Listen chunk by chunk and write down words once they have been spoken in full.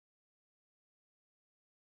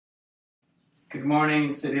Good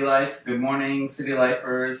morning, City Life. Good morning, City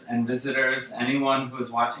Lifers and visitors. Anyone who is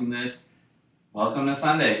watching this, welcome to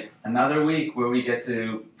Sunday. Another week where we get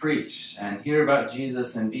to preach and hear about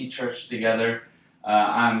Jesus and be church together.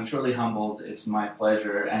 I'm truly humbled. It's my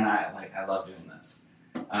pleasure, and I love doing this.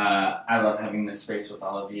 I love having this space with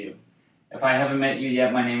all of you. If I haven't met you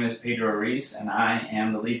yet, my name is Pedro Reese, and I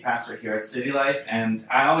am the lead pastor here at City Life. And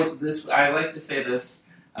I like to say this,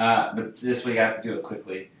 but this week I have to do it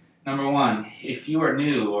quickly. Number one, if you are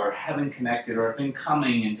new or haven't connected or have been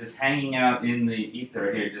coming and just hanging out in the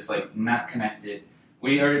ether here, just not connected,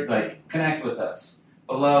 connect with us.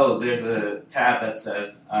 Below, there's a tab that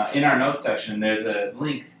says, in our notes section, there's a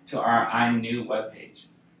link to our I'm New webpage.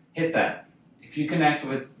 Hit that. If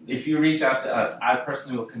you reach out to us, I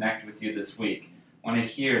personally will connect with you this week. Want to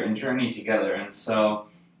hear and journey together, and so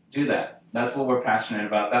do that. That's what we're passionate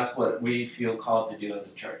about. That's what we feel called to do as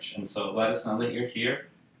a church, and so let us know that you're here.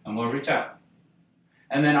 And we'll reach out.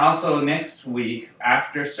 And then also next week,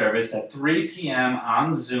 after service at 3 p.m.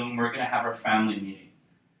 on Zoom, we're going to have our family meeting.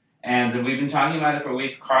 And we've been talking about it for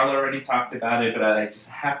weeks. Carla already talked about it, but I just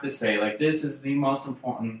have to say, this is the most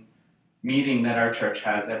important meeting that our church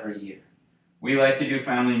has every year. We like to do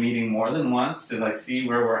family meeting more than once to see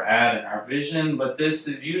where we're at and our vision, but this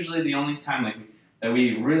is usually the only time that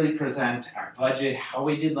we really present our budget, how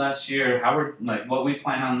we did last year, how we're what we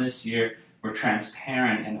plan on this year. We're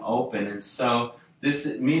transparent and open, and so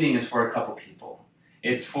this meeting is for a couple people.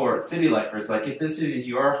 It's for City Lifers. If this is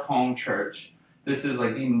your home church, this is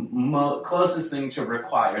the closest thing to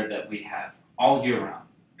require that we have all year round.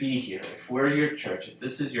 Be here. If we're your church, if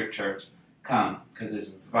this is your church, come, because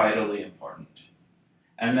it's vitally important.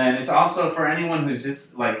 And then it's also for anyone who's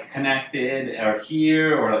just connected or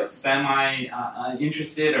here or semi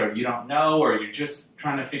interested, or you don't know, or you're just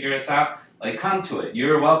trying to figure us out. Come to it.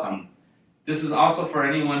 You're welcome. This is also for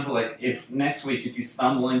anyone who, if next week, if you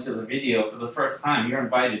stumble into the video for the first time, you're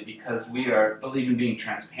invited, because we believe in being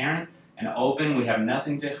transparent and open. We have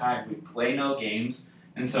nothing to hide. We play no games.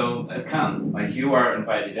 And so, come. You are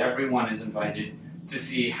invited. Everyone is invited to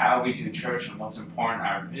see how we do church and what's important,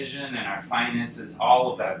 our vision and our finances,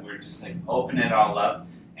 all of that. We're just open it all up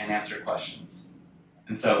and answer questions.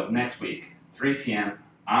 And so, next week, 3 p.m.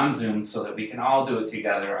 on Zoom, so that we can all do it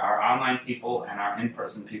together, our online people and our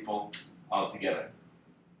in-person people, all together.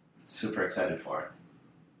 Super excited for it.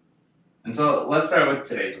 And so let's start with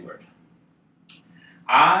today's word.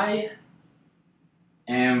 I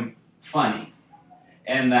am funny,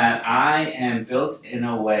 and that I am built in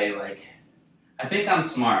a way I think I'm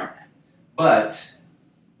smart, but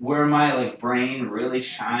where my brain really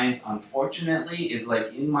shines, unfortunately, is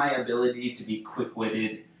in my ability to be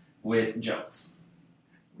quick-witted with jokes.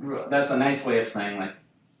 That's a nice way of saying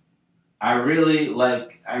I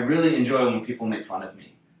really enjoy when people make fun of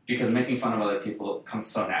me, because making fun of other people comes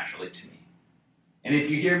so naturally to me. And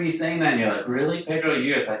if you hear me saying that and you're really, Pedro,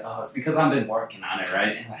 it's because I've been working on it,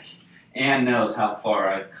 right? And Anne knows how far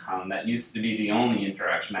I've come. That used to be the only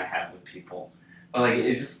interaction I have with people. But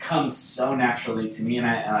it just comes so naturally to me, and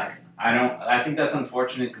I think that's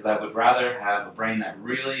unfortunate, because I would rather have a brain that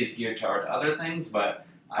really is geared toward other things, but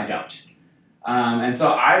I don't. And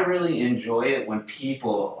so I really enjoy it when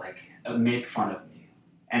people make fun of me,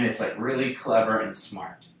 and it's really clever and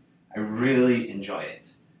smart. I really enjoy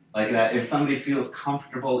it. That if somebody feels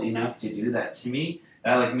comfortable enough to do that to me,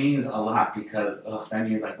 that means a lot, because that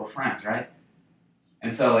means we're friends, right?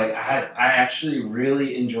 And so I actually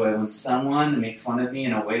really enjoy when someone makes fun of me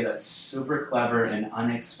in a way that's super clever and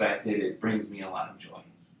unexpected. It brings me a lot of joy.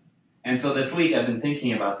 And so this week I've been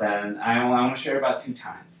thinking about that, and I want to share about 2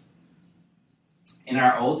 times. In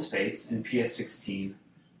our old space in PS16,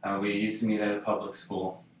 we used to meet at a public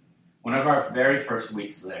school. One of our very first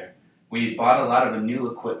weeks there, we bought a lot of new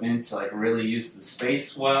equipment to really use the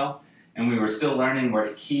space well, and we were still learning where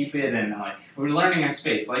to keep it, and we were learning our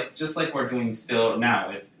space, just like we're doing still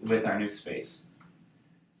now with our new space.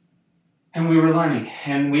 And we were learning,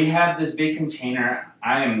 and we had this big container.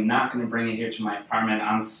 I am not going to bring it here to my apartment.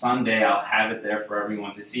 On Sunday, I'll have it there for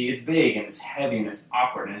everyone to see. It's big, and it's heavy, and it's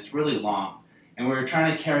awkward, and it's really long. And we were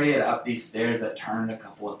trying to carry it up these stairs that turned a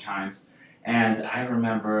couple of times. And I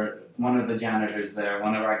remember one of the janitors there,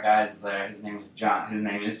 one of our guys there, his name is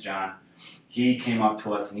John. He came up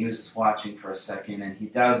to us, and he was just watching for a second, and he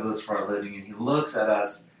does this for a living, and he looks at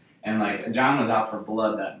us, and John was out for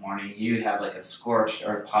blood that morning. He had a scorched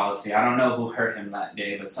earth policy. I don't know who hurt him that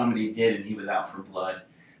day, but somebody did, and he was out for blood.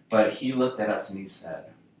 But he looked at us and he said,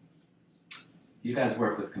 "You guys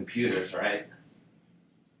work with computers, right?"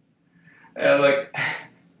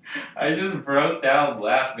 I just broke down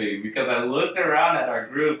laughing because I looked around at our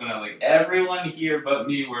group and I'm like, everyone here but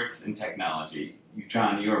me works in technology.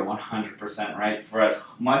 John, you are 100% right. For as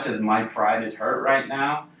much as my pride is hurt right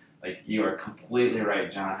now, like, you are completely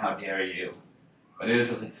right, John. How dare you? But it was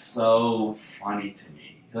just like so funny to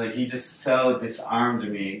me. Like, he just so disarmed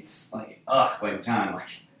me. It's like, ugh, like, John,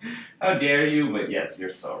 like, how dare you? But yes, you're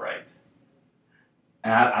so right.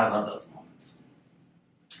 And I love those moments.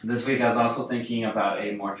 This week I was also thinking about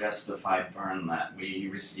a more justified burn that we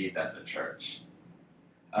received as a church.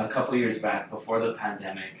 A couple years back, before the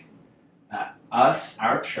pandemic,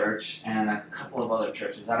 our church, and a couple of other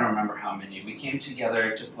churches, I don't remember how many, we came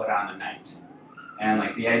together to put on a night. And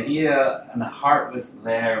like the idea and the heart was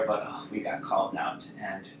there, but we got called out,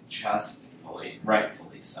 and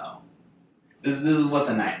rightfully so. This is what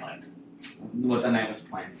the night was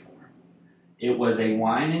planned for. It was a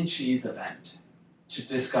wine and cheese event to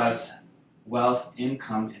discuss wealth,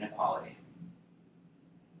 income inequality.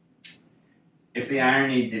 If the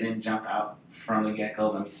irony didn't jump out from the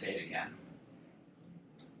get-go, let me say it again.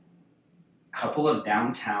 A couple of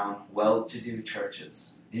downtown, well-to-do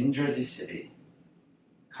churches in Jersey City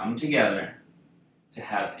come together to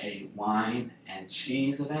have a wine and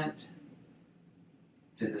cheese event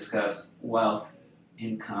to discuss wealth,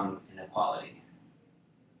 income inequality.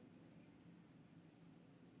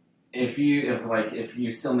 If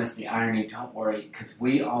you still miss the irony, don't worry, because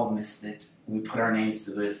we all missed it. We put our names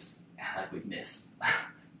to this, and we missed.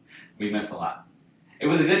 We missed a lot. It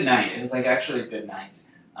was a good night. It was actually a good night.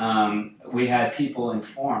 We had people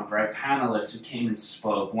informed, right? Panelists who came and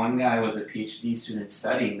spoke. One guy was a PhD student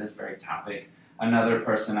studying this very topic. Another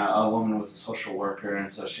person, a woman, was a social worker, and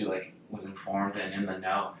so she was informed and in the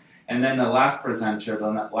know. And then the last presenter,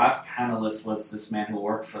 the last panelist, was this man who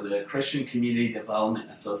worked for the Christian Community Development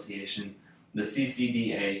Association. The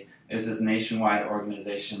CCDA is this nationwide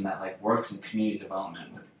organization that works in community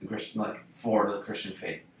development with the Christian, for the Christian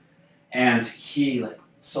faith. And he,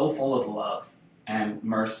 so full of love and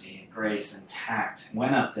mercy and grace and tact,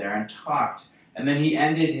 went up there and talked. And then he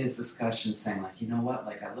ended his discussion saying, you know what?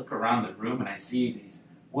 I look around the room and I see these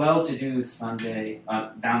well-to-do Sunday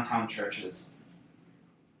downtown churches,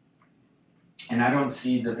 and I don't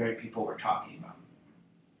see the very people we're talking about.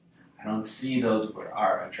 I don't see those we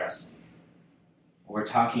are addressing. We're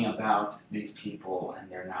talking about these people, and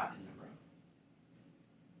they're not in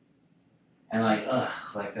the room.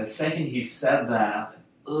 And the second he said that,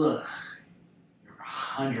 I was like, you're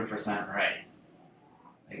 100% right.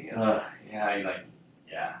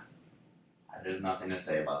 Yeah. There's nothing to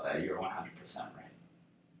say about that. You're 100% right.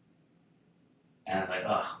 And I was like,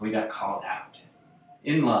 we got called out.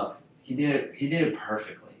 In love. He did it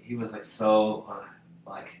perfectly. He was so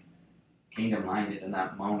kingdom-minded in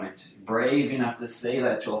that moment. Brave enough to say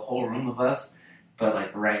that to a whole room of us,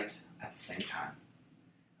 but right at the same time.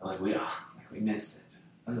 We missed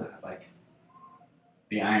it.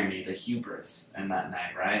 The irony, the hubris in that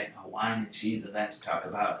night, right? A wine and cheese event to talk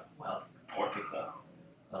about, poor people.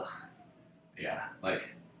 Yeah,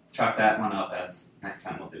 chalk that one up as next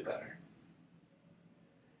time we'll do better.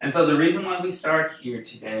 And so the reason why we start here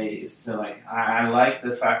today is to I like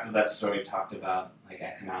the fact that story talked about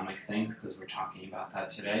economic things, because we're talking about that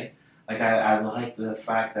today. I like the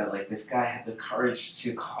fact that this guy had the courage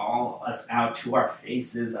to call us out to our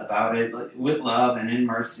faces about it, with love and in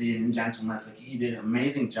mercy and in gentleness. He did an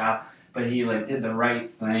amazing job, but he did the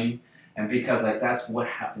right thing, and because that's what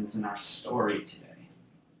happens in our story today.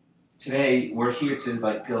 Today we're here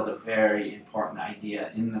to build a very important idea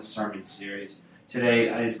in the sermon series. Today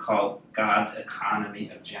is called God's Economy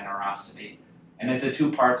of Generosity. And it's a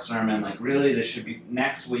two-part sermon. Really, this should be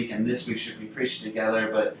next week and this week should be preached together.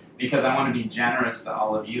 But because I want to be generous to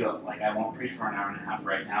all of you, I won't preach for an hour and a half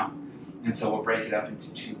right now. And so we'll break it up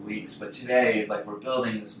into 2 weeks. But today, we're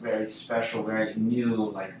building this very special, very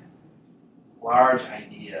new, large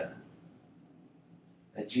idea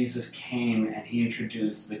that Jesus came and he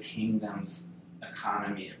introduced the kingdom's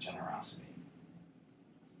economy of generosity.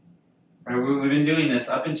 Right, we've been doing this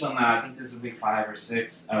up until now. I think this is week 5 or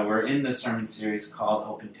 6. We're in the sermon series called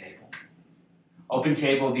Open Table. Open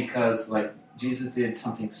Table because Jesus did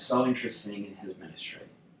something so interesting in his ministry.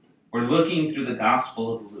 We're looking through the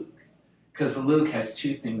Gospel of Luke, because Luke has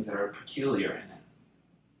 2 things that are peculiar in it.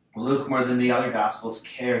 Luke, more than the other Gospels,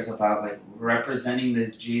 cares about representing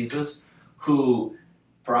this Jesus who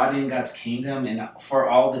brought in God's kingdom and for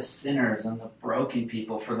all the sinners and the broken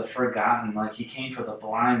people, for the forgotten. He came for the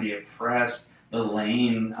blind, the oppressed, the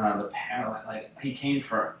lame, the paralyzed. He came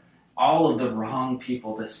for all of the wrong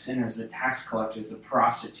people, the sinners, the tax collectors, the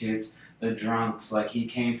prostitutes, the drunks. He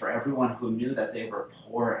came for everyone who knew that they were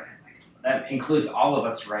poor that includes all of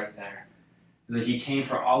us right there. That he came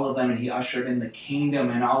for all of them, and he ushered in the kingdom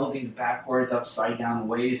and all of these backwards, upside down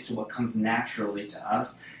ways to what comes naturally to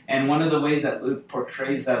us. And one of the ways that Luke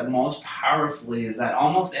portrays that most powerfully is that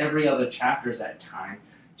almost every other chapter is that time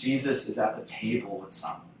Jesus is at the table with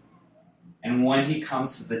someone. And when he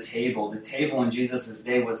comes to the table in Jesus'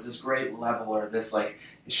 day was this great leveler, this like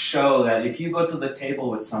show that if you go to the table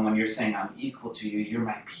with someone, you're saying, I'm equal to you, you're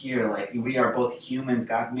my peer, like we are both humans,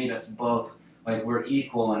 God made us both, like we're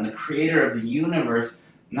equal. And the creator of the universe,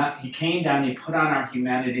 he came down, he put on our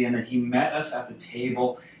humanity, and then he met us at the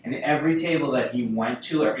table. And every table that he went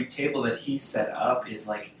to, every table that he set up is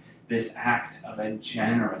like this act of a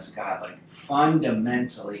generous God. Like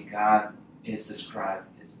fundamentally, God is described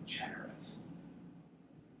as generous.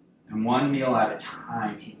 And one meal at a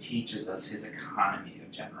time, he teaches us his economy of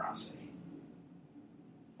generosity.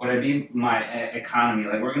 What I mean by economy,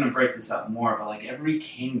 like we're going to break this up more, but like every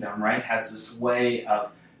kingdom, right, has this way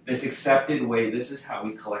of, this accepted way, this is how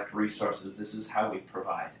we collect resources, this is how we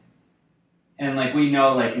provide. And like we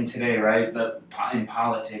know, like in today, right, in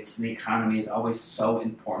politics, the economy is always so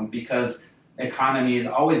important because economy is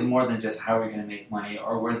always more than just how we're going to make money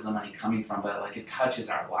or where's the money coming from, but like it touches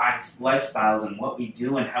our lifestyles and what we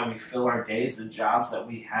do and how we fill our days, the jobs that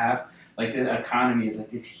we have. Like the economy is like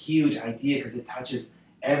this huge idea because it touches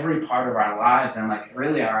every part of our lives and like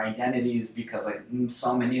really our identities, because like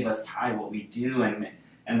so many of us tie what we do and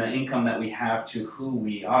the income that we have to who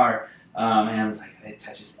we are. And it's like it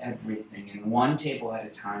touches everything. And one table at a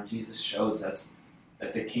time, Jesus shows us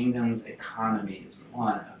that the kingdom's economy is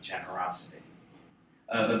one of generosity.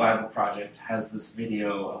 The Bible Project has this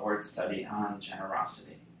video, a word study on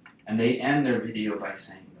generosity. And they end their video by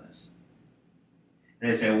saying this.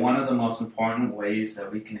 They say, one of the most important ways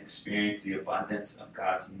that we can experience the abundance of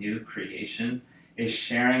God's new creation is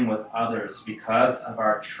sharing with others because of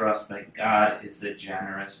our trust that God is the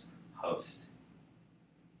generous host.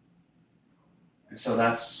 And so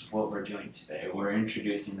that's what we're doing today. We're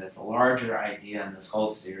introducing this larger idea in this whole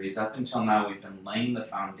series. Up until now, we've been laying the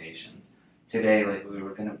foundations. Today, like we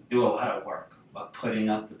were going to do a lot of work about putting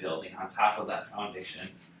up the building on top of that foundation,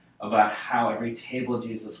 about how every table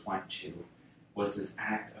Jesus went to was this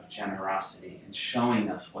act of generosity and showing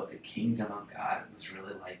us what the kingdom of God was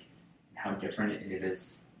really like and how different it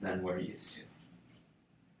is than we're used to.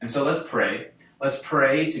 And so let's pray. Let's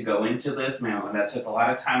pray to go into this. Man, that took a lot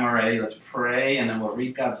of time already. Let's pray, and then we'll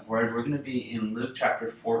read God's word. We're going to be in Luke chapter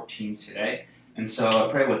 14 today. And so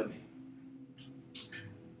pray with me.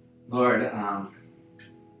 Lord, I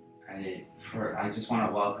just want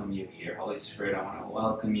to welcome you here. Holy Spirit, I want to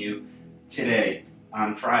welcome you today,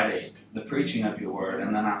 on Friday, the preaching of your word,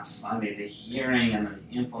 and then on Sunday, the hearing and the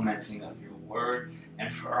implementing of your word.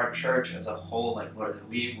 And for our church as a whole, like, Lord, that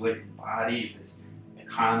we would embody this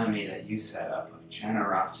economy that you set up of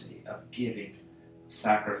generosity, of giving, of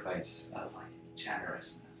sacrifice, of like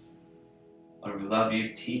generousness. Lord, we love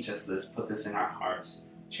you. Teach us this. Put this in our hearts.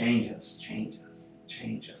 Change us,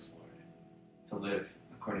 Lord, to live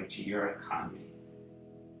according to your economy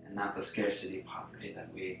and not the scarcity and poverty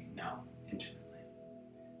that we know intimately.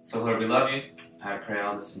 So, Lord, we love you. I pray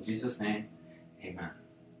all this in Jesus' name. Amen.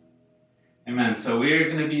 Amen. So we're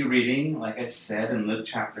going to be reading, like I said, in Luke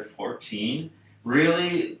chapter 14.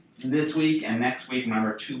 Really, this week and next week,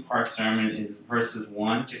 remember, two-part sermon is verses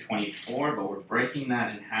 1 to 24, but we're breaking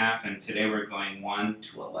that in half, and today we're going 1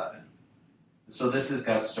 to 11. So this is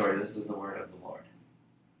God's story. This is the word of the Lord.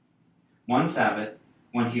 One Sabbath,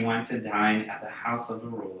 when he went to dine at the house of a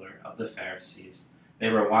ruler of the Pharisees, they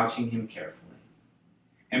were watching him carefully.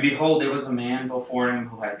 And behold, there was a man before him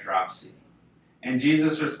who had dropsy. And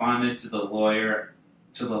Jesus responded to the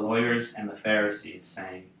lawyers and the Pharisees,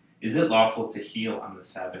 saying, "Is it lawful to heal on the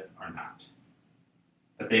Sabbath or not?"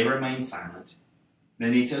 But they remained silent.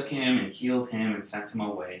 Then he took him and healed him and sent him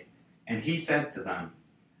away. And he said to them,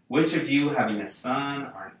 "Which of you, having a son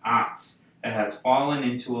or an ox that has fallen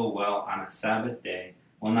into a well on a Sabbath day,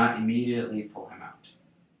 will not immediately pull him out?"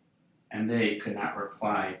 And they could not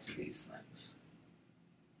reply to these things.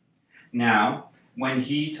 Now, when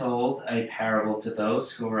he told a parable to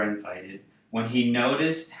those who were invited, when he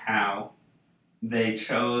noticed how they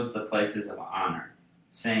chose the places of honor,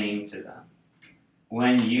 saying to them,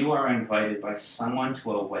 "When you are invited by someone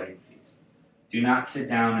to a wedding feast, do not sit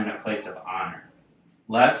down in a place of honor,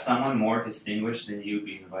 lest someone more distinguished than you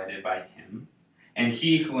be invited by him. And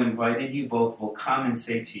he who invited you both will come and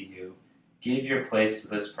say to you, 'Give your place to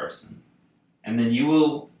this person.' And then you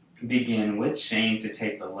will begin with shame to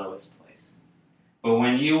take the lowest place. But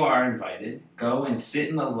when you are invited, go and sit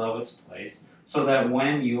in the lowest place, so that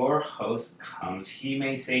when your host comes, he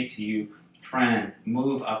may say to you, 'Friend,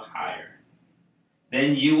 move up higher.'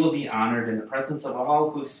 Then you will be honored in the presence of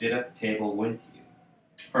all who sit at the table with you.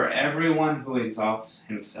 For everyone who exalts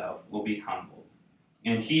himself will be humbled,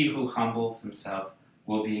 and he who humbles himself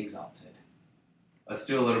will be exalted. Let's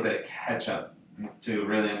do a little bit of catch up to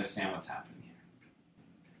really understand what's happening here.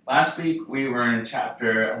 Last week we were in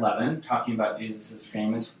chapter 11 talking about Jesus'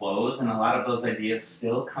 famous woes, and a lot of those ideas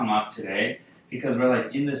still come up today because we're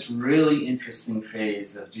like in this really interesting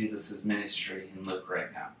phase of Jesus' ministry in Luke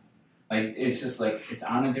right now. Like it's just like it's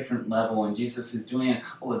on a different level, and Jesus is doing a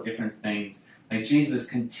couple of different things. Like Jesus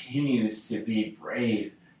continues to be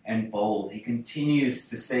brave and bold. He continues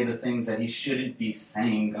to say the things that he shouldn't be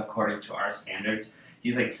saying according to our standards.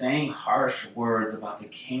 He's like saying harsh words about the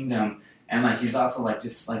kingdom, and like he's also like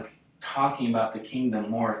just like talking about the kingdom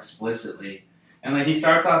more explicitly. And like he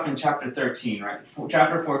starts off in chapter 13, right?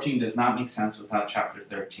 Chapter 14 does not make sense without chapter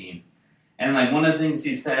 13. And like one of the things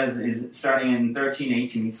he says is starting in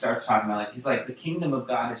 13:18, he starts talking about like he's like the kingdom of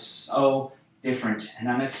God is so different and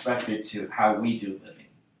unexpected to how we do living.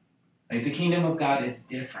 Like the kingdom of God is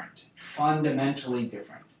different, fundamentally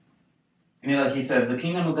different. And he says the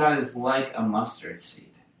kingdom of God is like a mustard seed.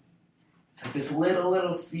 It's like this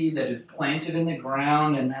little seed that is planted in the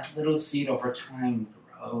ground, and that little seed over time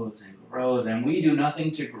grows and grows, and we do nothing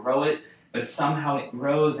to grow it, but somehow it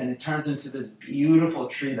grows and it turns into this beautiful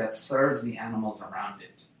tree that serves the animals around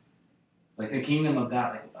it. Like the kingdom of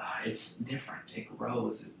God, it's different. It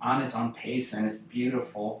grows it's on its own pace, and it's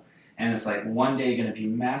beautiful, and it's like one day going to be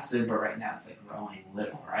massive, but right now it's like growing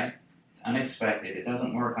little, right? It's unexpected. It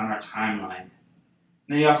doesn't work on our timeline.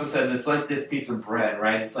 And then he also says it's like this piece of bread,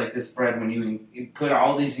 right? It's like this bread when you put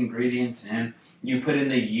all these ingredients in, you put in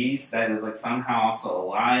the yeast that is like somehow also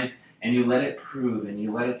alive, and you let it prove, and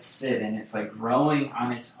you let it sit, and it's like growing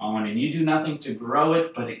on its own, and you do nothing to grow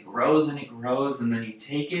it, but it grows, and then you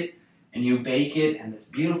take it, and you bake it, and this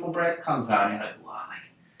beautiful bread comes out, and you're like, wow,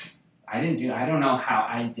 I don't know how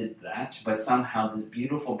I did that, but somehow this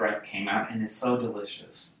beautiful bread came out, and it's so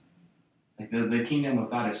delicious. Like the kingdom of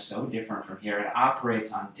God is so different from here. It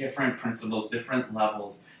operates on different principles, different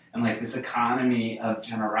levels, and like this economy of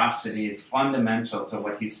generosity is fundamental to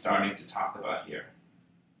what he's starting to talk about here.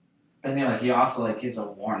 Then he also gives a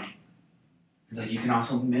warning. He's like, you can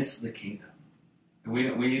also miss the kingdom.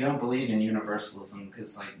 We don't believe in universalism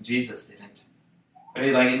because Jesus didn't. But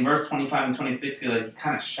in verse 25 and 26, he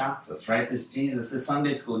kind of shocks us, right? This Jesus, this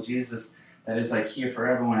Sunday school Jesus that is here for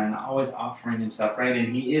everyone and always offering himself, right?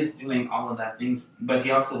 And he is doing all of that things, but he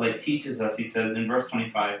also teaches us. He says in verse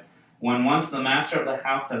 25, when once the master of the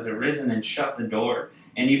house has arisen and shut the door,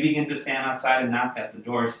 and you begin to stand outside and knock at the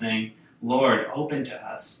door, saying, Lord, open to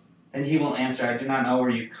us, then he will answer, I do not know where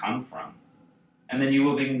you come from. And then you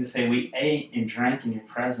will begin to say, we ate and drank in your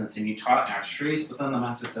presence, and you taught in our streets. But then the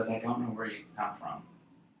master says, I don't know where you come from.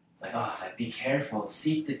 It's be careful.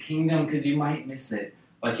 Seek the kingdom because you might miss it.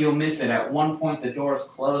 You'll miss it. At one point, the door's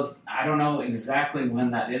closed. I don't know exactly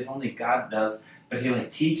when that is. Only God does. But he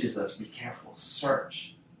teaches us, be careful.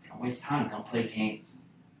 Search. Don't waste time. Don't play games.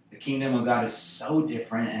 The kingdom of God is so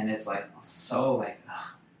different, and it's so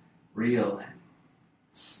real, and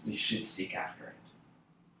you should seek after it.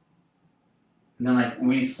 And then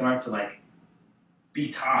we start to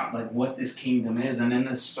be taught what this kingdom is. And in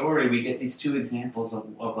this story we get these two examples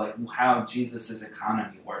of how Jesus'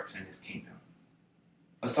 economy works in his kingdom.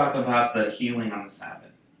 Let's talk about the healing on the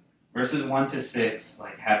Sabbath. Verses 1 to 6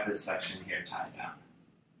 have this section here tied down.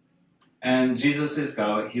 And Jesus is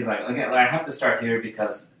I have to start here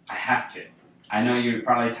because I have to. I know you're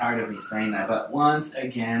probably tired of me saying that, but once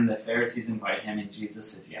again the Pharisees invite him and Jesus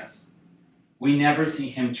says yes. We never see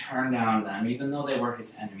him turn down them, even though they were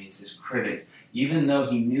his enemies, his critics, even though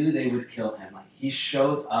he knew they would kill him. He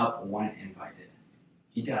shows up when invited.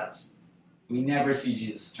 He does. We never see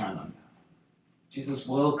Jesus turn them down. Jesus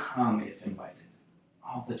will come if invited,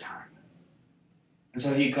 all the time. And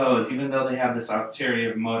so he goes, even though they have this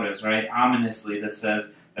ulterior motives, right? Ominously, this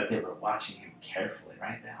says that they were watching him carefully,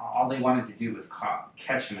 right? All they wanted to do was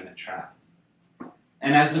catch him in a trap.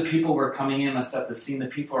 And as the people were coming in, let's set the scene. The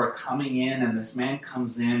people are coming in, and this man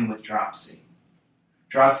comes in with dropsy.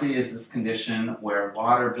 Dropsy is this condition where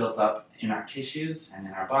water builds up in our tissues and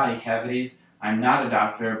in our body cavities. I'm not a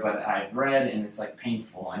doctor, but I've read, and it's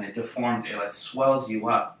painful, and it deforms, it swells you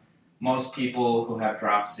up. Most people who have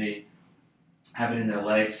dropsy have it in their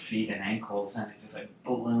legs, feet, and ankles, and it just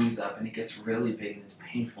balloons up, and it gets really big, and it's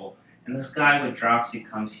painful. And this guy with dropsy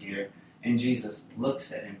comes here, and Jesus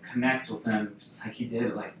looks at him, connects with him, just like he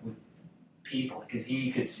did with people, because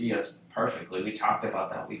he could see us perfectly. We talked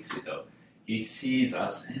about that weeks ago. He sees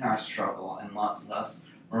us in our struggle and loves us.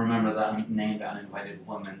 Remember the named uninvited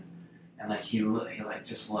woman. And like he like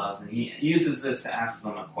just loves, and he uses this to ask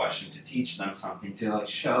them a question, to teach them something, to like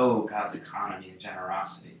show God's economy and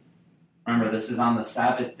generosity. Remember, this is on the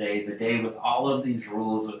Sabbath day, the day with all of these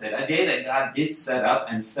rules with it, a day that God did set up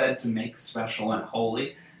and said to make special and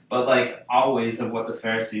holy. But like always of what the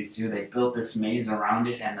Pharisees do, they built this maze around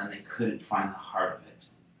it, and then they couldn't find the heart of it.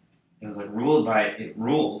 It was like ruled by it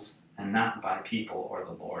rules, and not by people or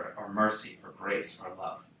the Lord or mercy or grace or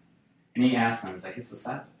love. And he asks them, he's like, it's the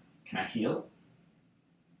Sabbath. Can I heal?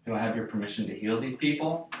 Do I have your permission to heal these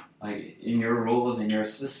people? Like, in your rules, in your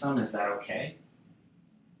system, is that okay?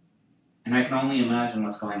 And I can only imagine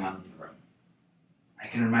what's going on in the room. I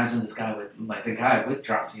can imagine this guy with, like, the guy with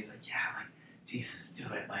dropsy. He's like, yeah, like, Jesus, do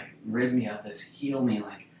it. Like, rid me of this. Heal me.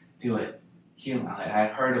 Like, do it. Heal me. Like,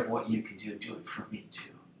 I've heard of what you can do. Do it for me,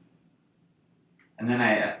 too. And then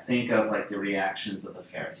I think of, like, the reactions of the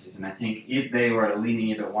Pharisees. And I think they were leaning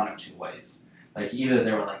either one of two ways. Like, either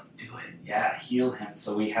they were like, do it, yeah, heal him,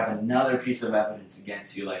 so we have another piece of evidence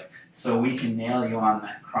against you, like, so we can nail you on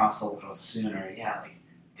that cross a little sooner. Yeah, like,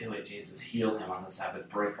 do it, Jesus, heal him on the Sabbath,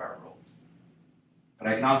 break our rules. But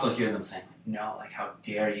I can also hear them saying, like, no, like, how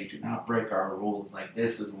dare you, do not break our rules, like,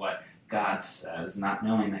 this is what God says, not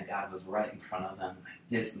knowing that God was right in front of them, like,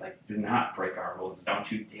 this, like, do not break our rules, don't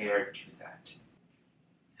you dare do that.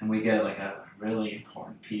 And we get, like, a really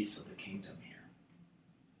important piece of the kingdom here.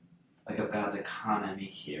 Like of God's economy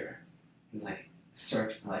here. He's like,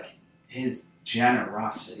 like his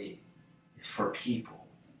generosity is for people.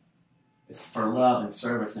 It's for love and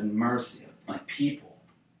service and mercy of like people.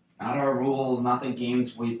 Not our rules, not the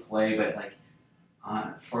games we play, but like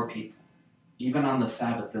for people. Even on the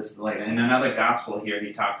Sabbath, this like in another gospel here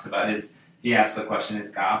he talks about he asks the question,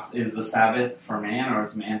 is the Sabbath for man or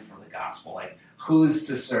is man for the gospel? Like who's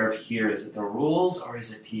to serve here? Is it the rules or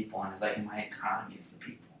is it people? And it's like in my economy it's the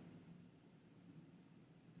people.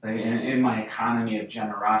 Like in my economy of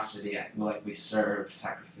generosity, I feel like we serve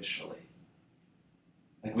sacrificially.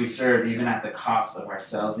 Like we serve even at the cost of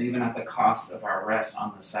ourselves, even at the cost of our rest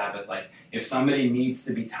on the Sabbath. Like if somebody needs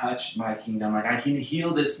to be touched by kingdom, like I can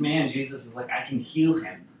heal this man. Jesus is like, I can heal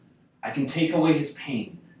him. I can take away his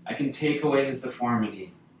pain. I can take away his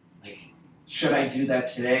deformity. Like, should I do that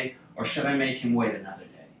today or should I make him wait another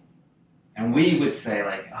day? And we would say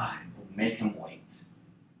like, make him wait.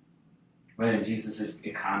 But in Jesus'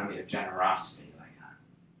 economy of generosity, like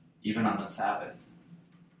even on the Sabbath,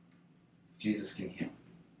 Jesus can heal.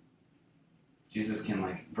 Jesus can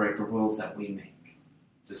like break the rules that we make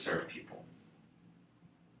to serve people.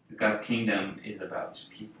 God's kingdom is about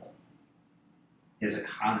people. His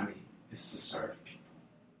economy is to serve people.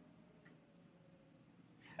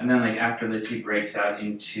 And then like after this, he breaks out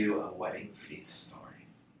into a wedding feast story.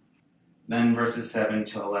 Then verses 7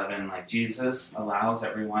 to 11, like Jesus allows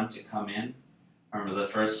everyone to come in. Remember the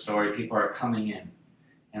first story, people are coming in.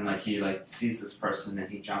 And like he like sees this person and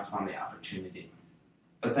he jumps on the opportunity.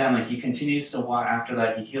 But then like he continues to walk after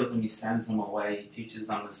that, he heals them, he sends them away, he teaches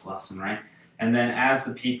them this lesson, right? And then as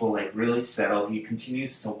the people like really settle, he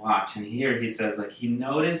continues to watch. And here he says like he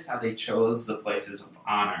noticed how they chose the places of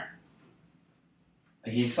honor.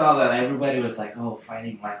 Like he saw that everybody was like,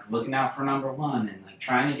 fighting, like looking out for number one and like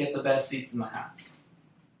trying to get the best seats in the house.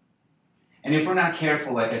 And if we're not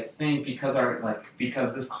careful, like I think because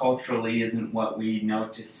this culturally isn't what we know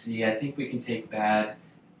to see, I think we can take bad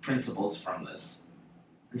principles from this.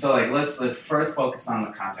 And so like let's first focus on the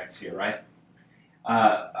context here, right?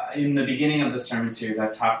 In the beginning of the sermon series, I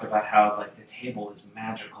talked about how like the table is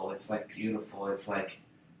magical. It's like beautiful. It's like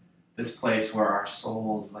this place where our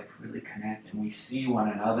souls like really connect and we see one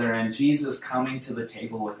another, and Jesus coming to the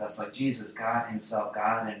table with us, like Jesus, God himself,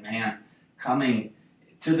 God and man, coming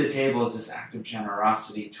to the table is this act of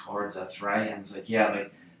generosity towards us, right? And it's like,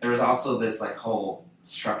 there was also this like whole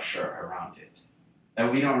structure around it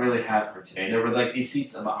that we don't really have for today. There were like these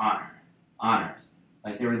seats of honors.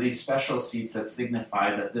 Like there were these special seats that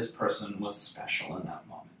signified that this person was special in that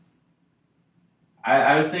moment.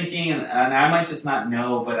 I was thinking, and I might just not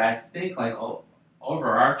know, but I think like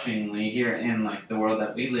overarchingly here in like the world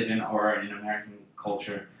that we live in or in American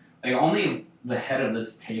culture, like only the head of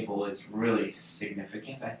this table is really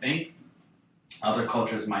significant, I think. Other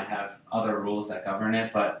cultures might have other rules that govern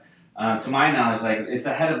it, but to my knowledge, like it's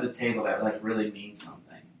the head of the table that like really means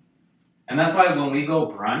something. And that's why when we go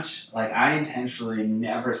brunch, like I intentionally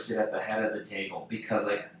never sit at the head of the table because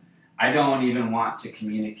like I don't even want to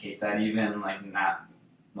communicate that, even like not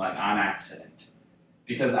like on accident.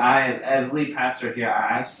 Because I, as lead pastor here,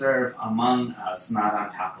 I serve among us, not on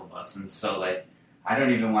top of us. And so like I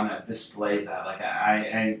don't even want to display that. Like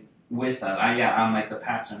I'm like the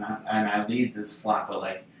pastor and I lead this flock, but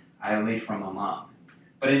like I lead from among.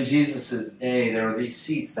 But in Jesus' day, there were these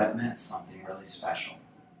seats that meant something really special.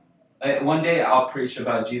 One day I'll preach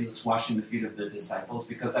about Jesus washing the feet of the disciples,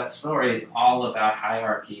 because that story is all about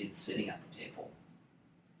hierarchy and sitting at the table.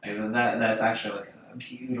 That's actually like a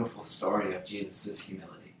beautiful story of Jesus'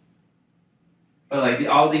 humility. But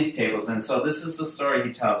all these tables, and so this is the story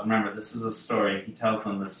he tells. Remember, this is a story. He tells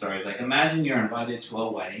them this story. He's like, imagine you're invited to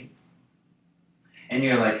a wedding, and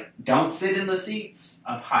you're like, don't sit in the seats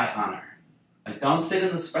of high honor. Don't sit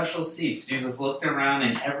in the special seats. Jesus looked around,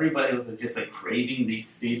 and everybody was just craving these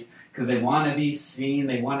seats because they want to be seen.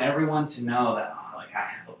 They want everyone to know that, I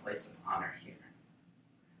have a place of honor here.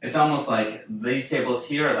 It's almost like these tables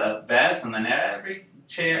here are the best, and then every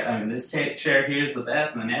chair, this chair here is the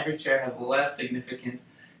best, and then every chair has less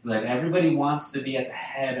significance. Everybody wants to be at the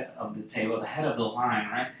head of the table, the head of the line,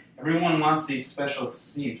 right? Everyone wants these special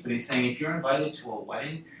seats, but he's saying if you're invited to a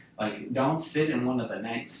wedding, don't sit in one of the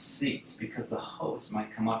nice seats, because the host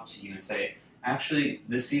might come up to you and say, actually,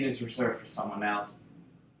 this seat is reserved for someone else.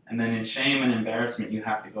 And then in shame and embarrassment, you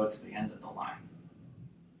have to go to the end of the line.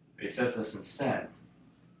 But he says this instead.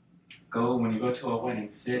 When you go to a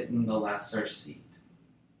wedding, sit in the lesser seat,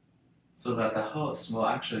 so that the host will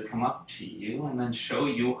actually come up to you and then show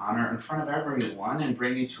you honor in front of everyone and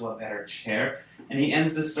bring you to a better chair. And he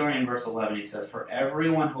ends the story in verse 11. He says, for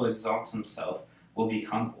everyone who exalts himself will be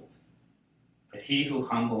humbled, but he who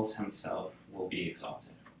humbles himself will be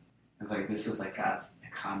exalted. It's this is God's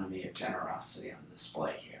economy of generosity on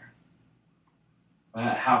display here.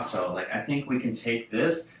 But how so? I think we can take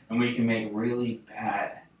this and we can make really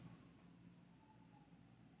bad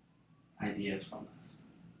ideas from this.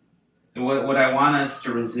 So what I want us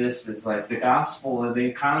to resist is the gospel, or the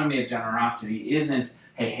economy of generosity isn't,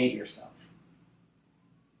 hey, hate yourself.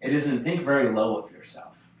 It isn't think very low of yourself.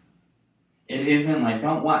 It isn't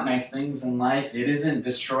don't want nice things in life. It isn't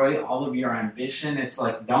destroy all of your ambition. It's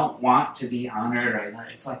don't want to be honored. Right?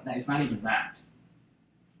 It's not even that.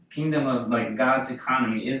 Kingdom of God's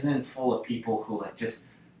economy isn't full of people who just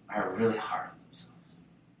are really hard on themselves,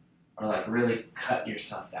 or really cut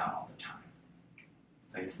yourself down all the time.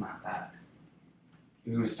 It's not that.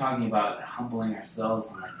 He was talking about humbling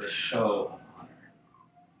ourselves and the show of honor.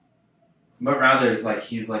 But rather,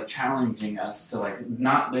 he's challenging us to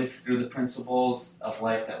not live through the principles of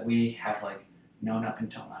life that we have known up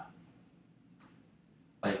until now.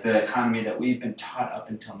 The economy that we've been taught up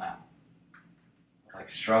until now.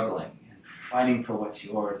 Struggling and fighting for what's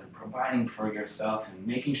yours and providing for yourself and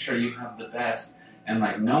making sure you have the best. And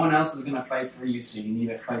no one else is going to fight for you, so you need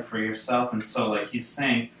to fight for yourself. And so he's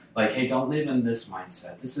saying, hey, don't live in this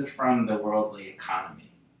mindset. This is from the worldly economy.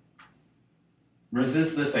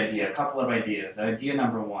 Resist this idea. A couple of ideas. Idea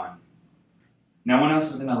number one: no one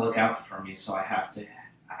else is going to look out for me, so I have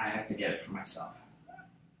to get it for myself.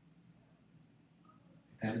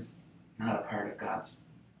 That is not a part of God's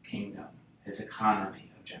kingdom, his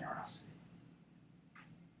economy of generosity.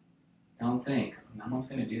 Don't think, no one's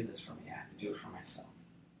going to do this for me. I have to do it for myself.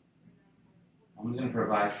 No one's going to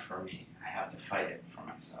provide for me. I have to fight it for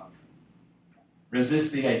myself.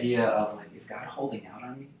 Resist the idea of is God holding out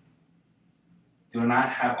on me? Do I not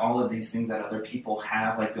have all of these things that other people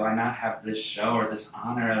have? Do I not have this show or this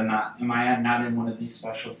honor? Am I not in one of these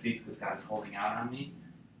special seats because God is holding out on me?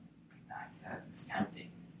 That's tempting.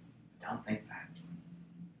 Don't think that.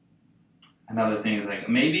 Another thing is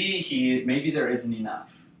maybe there isn't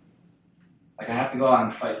enough. I have to go out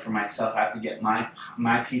and fight for myself. I have to get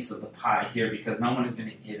my piece of the pie here because no one is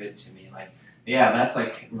going to give it to me. That's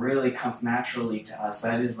really comes naturally to us.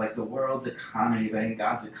 That is the world's economy, but in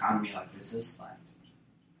God's economy, resist that.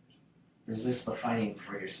 Resist the fighting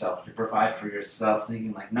for yourself, to provide for yourself,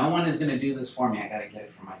 thinking no one is going to do this for me. I got to get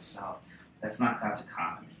it for myself. That's not God's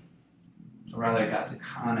economy. Rather, God's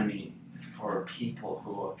economy is for people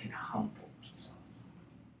who can humble themselves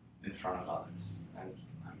in front of others. And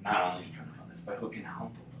not only in front of others, but who can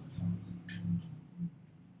humble themselves.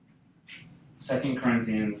 2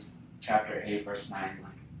 Corinthians chapter 8, verse 9,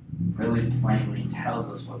 really plainly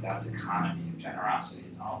tells us what God's economy of generosity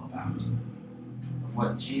is all about. Of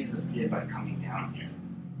what Jesus did by coming down here.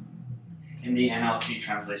 In the NLT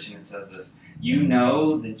translation, it says this: you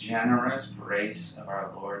know the generous grace of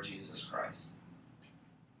our Lord Jesus Christ.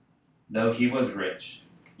 Though he was rich,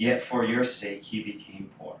 yet for your sake he became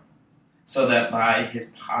poor, so that by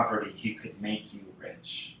his poverty he could make you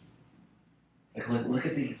rich. Look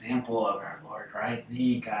at the example of our Lord, right?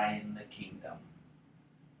 The guy in the kingdom.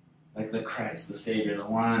 The Christ, the Savior, the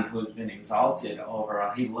one who has been exalted over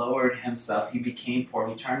all. He lowered himself, he became poor,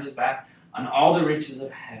 he turned his back on all the riches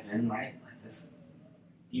of heaven, right? This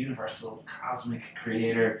universal, cosmic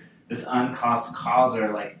creator, this uncaused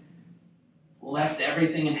causer, left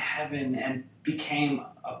everything in heaven and became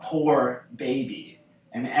a poor baby,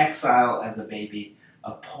 an exile as a baby,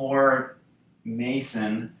 a poor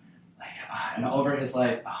mason, and over his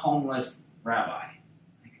life, a homeless rabbi.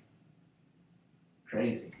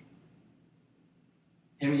 Crazy.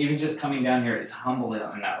 Him even just coming down here is humble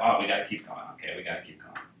enough. We gotta keep going. Okay, we gotta keep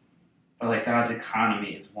going. But God's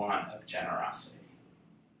economy is one of generosity,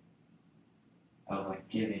 of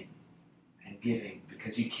giving and giving,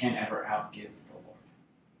 because you can't ever outgive the Lord.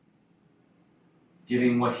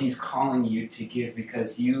 Giving what He's calling you to give,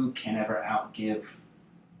 because you can never outgive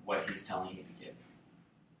what He's telling you to give.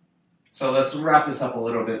 So let's wrap this up a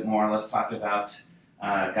little bit more. Let's talk about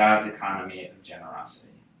God's economy of generosity.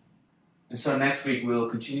 And so next week we'll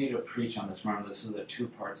continue to preach on this. Remember, this is a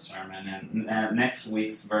 2-part sermon, and next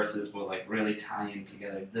week's verses will really tie in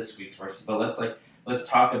together this week's verses. But let's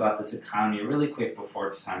talk about this economy really quick before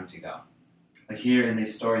it's time to go. Here in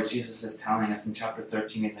these stories, Jesus is telling us in chapter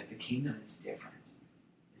 13, he's the kingdom is different.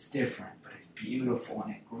 It's different, but it's beautiful,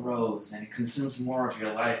 and it grows, and it consumes more of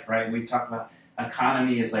your life, right? We talk about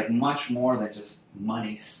economy is much more than just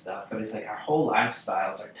money stuff, but it's our whole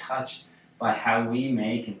lifestyles are touched by how we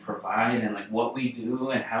make and provide, and what we do,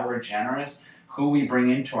 and how we're generous, who we bring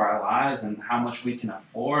into our lives, and how much we can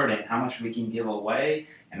afford, and how much we can give away,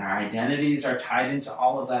 and our identities are tied into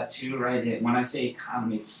all of that too, right? When I say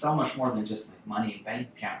economy, it's so much more than just money and bank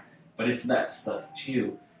account, but it's that stuff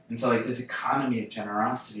too. And so this economy of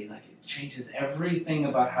generosity, it changes everything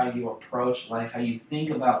about how you approach life, how you think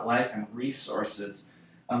about life and resources,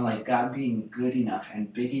 and God being good enough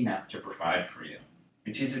and big enough to provide for you.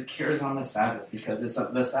 And Jesus cures on the Sabbath, because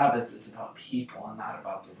the Sabbath is about people and not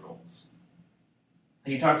about the rules.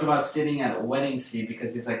 He talks about sitting at a wedding seat,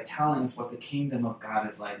 because he's telling us what the kingdom of God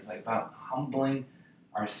is like. It's about humbling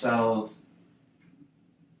ourselves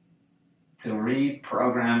to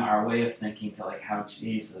reprogram our way of thinking to how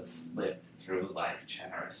Jesus lived through life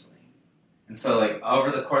generously. And so over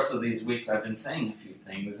the course of these weeks, I've been saying a few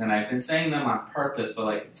things, and I've been saying them on purpose,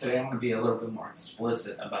 but today I want to be a little bit more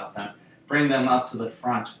explicit about them. Bring them up to the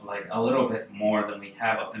front a little bit more than we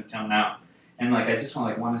have up until now. And I just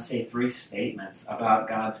want to say 3 statements about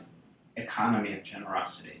God's economy of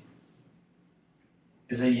generosity.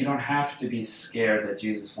 Is that you don't have to be scared that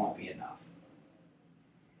Jesus won't be enough.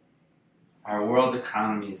 Our world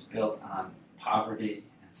economy is built on poverty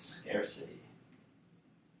and scarcity.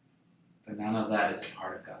 But none of that is a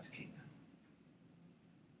part of God's kingdom.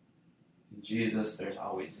 In Jesus, there's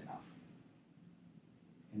always enough.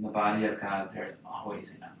 In the body of God, there's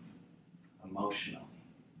always enough. Emotionally,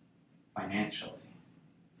 financially,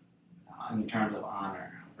 in terms of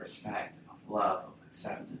honor, of respect, of love, of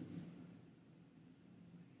acceptance.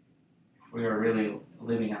 If we are really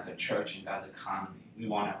living as a church in God's economy, we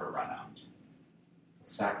won't ever run out. We'll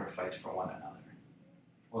sacrifice for one another.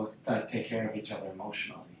 We'll take care of each other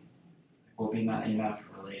emotionally. We'll be not enough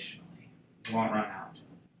relationally. We won't run out.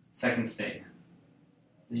 Second statement.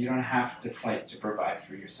 You don't have to fight to provide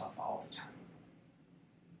for yourself all the time.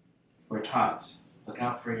 We're taught, look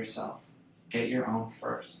out for yourself. Get your own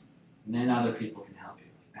first. And then other people can help you.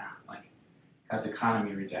 God's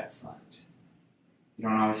economy rejects that. You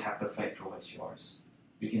don't always have to fight for what's yours.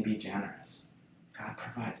 You can be generous. God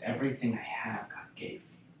provides everything I have, God gave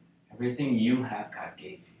me. Everything you have, God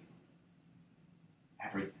gave you.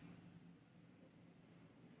 Everything.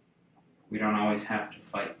 We don't always have to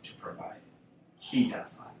fight to provide. He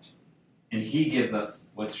does that. And He gives us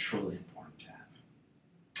what's truly important to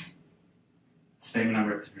have. Statement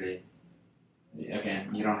number 3.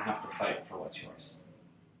 Again, you don't have to fight for what's yours.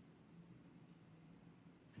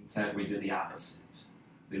 Instead, we do the opposite.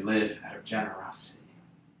 We live out of generosity.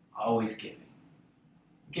 Always giving.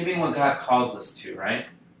 Giving what God calls us to, right?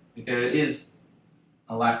 There is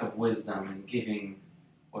a lack of wisdom in giving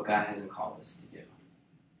what God hasn't called us to do.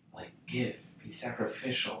 Give. Be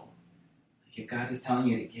sacrificial. If God is telling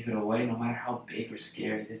you to give it away, no matter how big or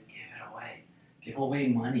scary it is, give it away. Give away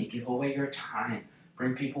money. Give away your time.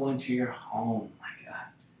 Bring people into your home.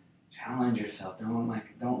 Challenge yourself.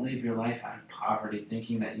 Don't live your life out of poverty,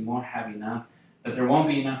 thinking that you won't have enough, that there won't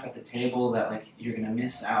be enough at the table, that you're going to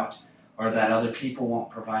miss out, or that other people won't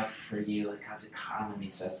provide for you. God's economy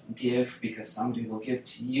says, give, because somebody will give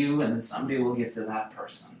to you, and then somebody will give to that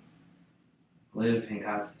person. Live in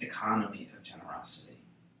God's economy of generosity.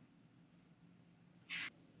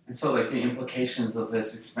 And so the implications of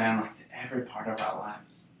this expand to every part of our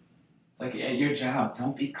lives. It's at your job,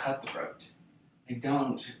 don't be cutthroat.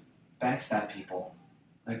 Don't backstab people.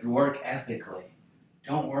 Work ethically.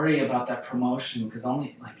 Don't worry about that promotion, because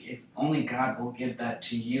only God will give that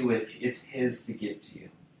to you if it's His to give to you.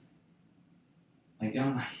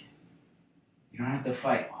 You don't have to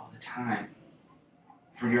fight all the time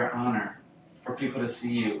for your honor, for people to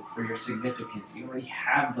see you, for your significance. You already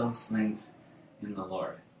have those things in the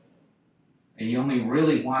Lord. And you only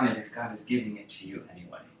really want it if God is giving it to you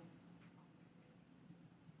anyway.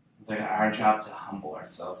 It's like our job to humble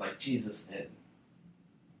ourselves like Jesus did.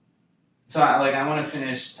 So I want to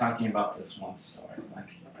finish talking about this one story.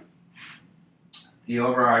 The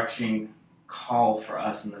overarching call for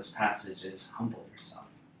us in this passage is humble yourself.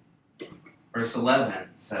 Verse 11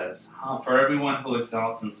 says, "For everyone who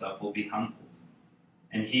exalts himself will be humbled,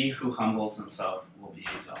 and he who humbles himself will be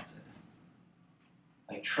exalted."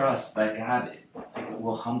 Trust that God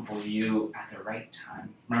will humble you at the right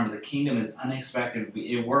time. Remember, the kingdom is unexpected.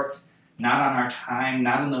 It works not on our time,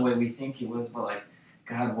 not in the way we think it was, but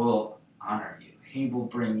God will honor you. He will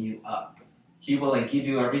bring you up. He will give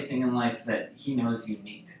you everything in life that He knows you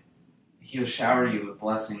need. He'll shower you with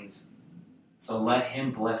blessings. So let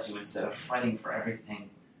Him bless you instead of fighting for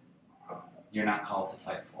everything you're not called to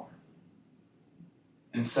fight for.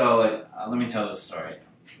 And so let me tell this story.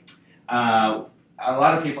 A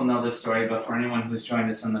lot of people know this story, but for anyone who's joined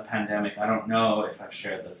us in the pandemic, I don't know if I've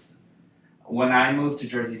shared this. When I moved to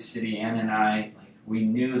Jersey City, Ann and I, we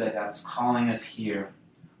knew that God was calling us here.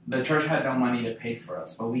 The church had no money to pay for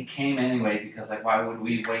us, but we came anyway because why would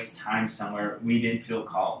we waste time somewhere we didn't feel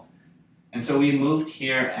called? And so we moved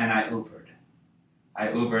here and I Ubered. I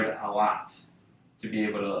Ubered a lot to be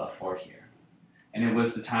able to afford here. And it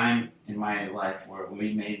was the time in my life where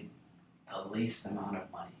we made the least amount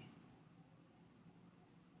of money.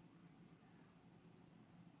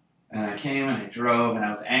 And I came and I drove and I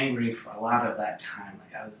was angry for a lot of that time.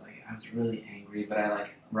 I was really angry, but I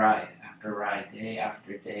ride after ride, day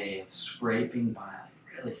after day of scraping by,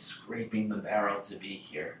 really scraping the barrel to be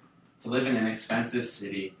here. To live in an expensive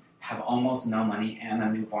city, have almost no money and a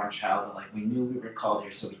newborn child, but we knew we were called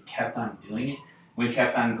here, so we kept on doing it. We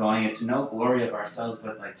kept on going. It's no glory of ourselves,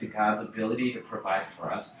 but to God's ability to provide for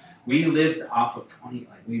us. We lived off of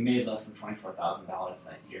we made less than $24,000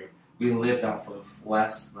 that year. We lived off of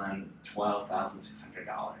less than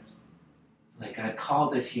 $12,600. God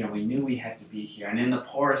called us here. We knew we had to be here. And in the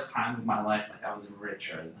poorest times of my life, I was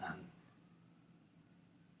richer than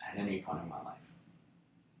at any point in my life.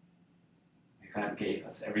 God gave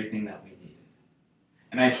us everything that we needed.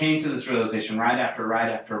 And I came to this realization ride after ride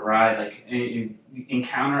after ride,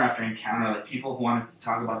 encounter after encounter, people who wanted to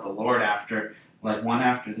talk about the Lord after, one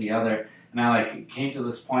after the other. And I came to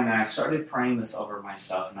this point and I started praying this over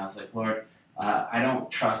myself. And I was Lord, I don't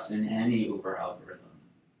trust in any Uber algorithm.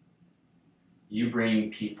 You bring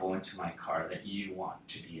people into my car that you want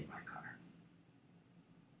to be in my car.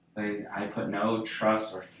 I put no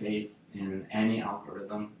trust or faith in any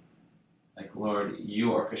algorithm. Lord, you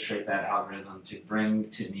orchestrate that algorithm to bring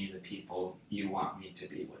to me the people you want me to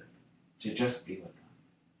be with. To just be with them.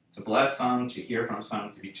 To bless some, to hear from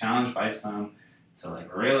some, to be challenged by some, to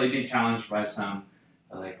really be challenged by some,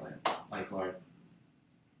 but Lord,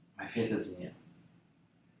 my faith is in you.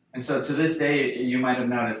 And so to this day, you might have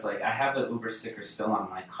noticed, I have the Uber sticker still on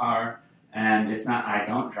my car, and it's not, I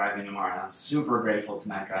don't drive anymore, and I'm super grateful to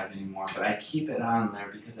not drive anymore, but I keep it on there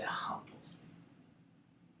because it humbles me.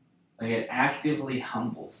 It actively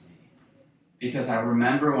humbles me. Because I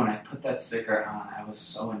remember when I put that sticker on, I was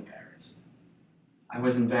so embarrassed. I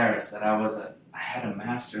was embarrassed that I had a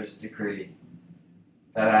master's degree,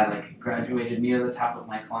 that I graduated near the top of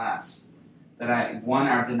my class, that I won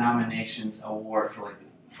our denomination's award for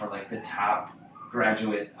the top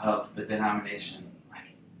graduate of the denomination.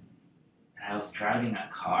 And I was driving a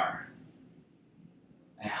car,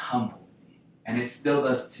 and it humbled me, and it still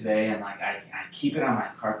does today. And I keep it on my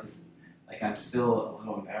car because I'm still a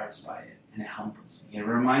little embarrassed by it, and it humbles me. It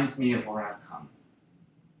reminds me of where I've come,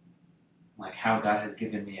 how God has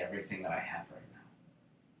given me everything that I have right now.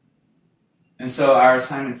 And so our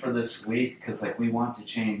assignment for this week, because we want to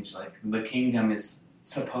change, the kingdom is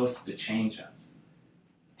supposed to change us.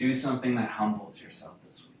 Do something that humbles yourself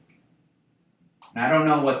this week. And I don't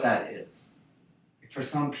know what that is. For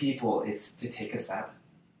some people, it's to take a Sabbath.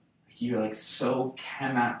 You so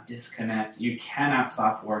cannot disconnect. You cannot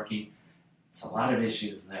stop working. It's a lot of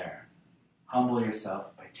issues there. Humble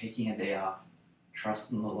yourself by taking a day off.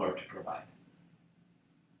 Trust in the Lord to provide.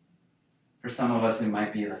 For some of us, it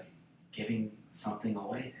might be giving something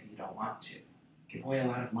away that you don't want to. Give away a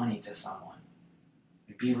lot of money to someone.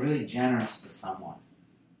 Be really generous to someone.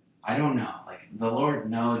 I don't know. The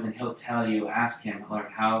Lord knows, and He'll tell you. Ask Him, Lord,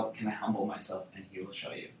 how can I humble myself? And He will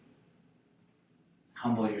show you.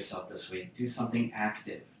 Humble yourself this week. Do something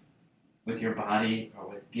active with your body or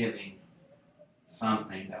with giving.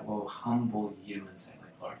 Something that will humble you and say,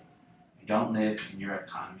 Lord, I don't live in your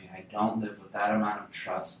economy. I don't live with that amount of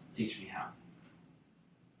trust. Teach me how.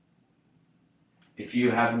 If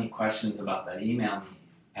you have any questions about that, email me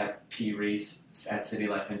at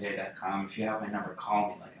preece@citylifenj.com. If you have my number, call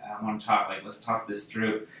me. Like, I want to talk. Like, let's talk this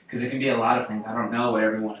through. Because it can be a lot of things. I don't know what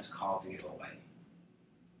everyone is called to give away.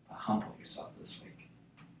 But humble yourself this week.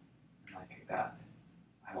 Like, God,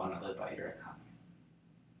 I want to live by your economy.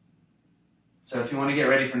 So if you want to get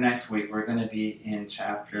ready for next week, we're going to be in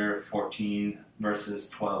chapter 14, verses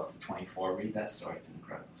 12 to 24. Read that story. It's an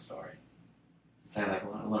incredible story. Say, like,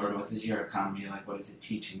 Lord, what is your economy like? What is it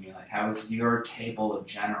teaching me? Like, how is your table of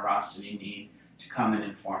generosity need to come and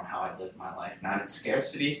inform how I live my life? Not in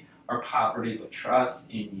scarcity or poverty, but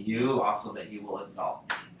trust in you, also that you will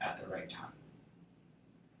exalt me at the right time.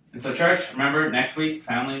 And so, church, remember, next week,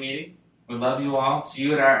 family meeting. We love you all. See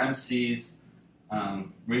you at our MCs.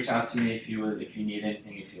 Reach out to me if you need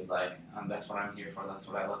anything, if you'd like. That's what I'm here for. That's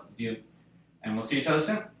what I love to do. And we'll see each other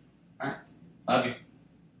soon. All right. Love you.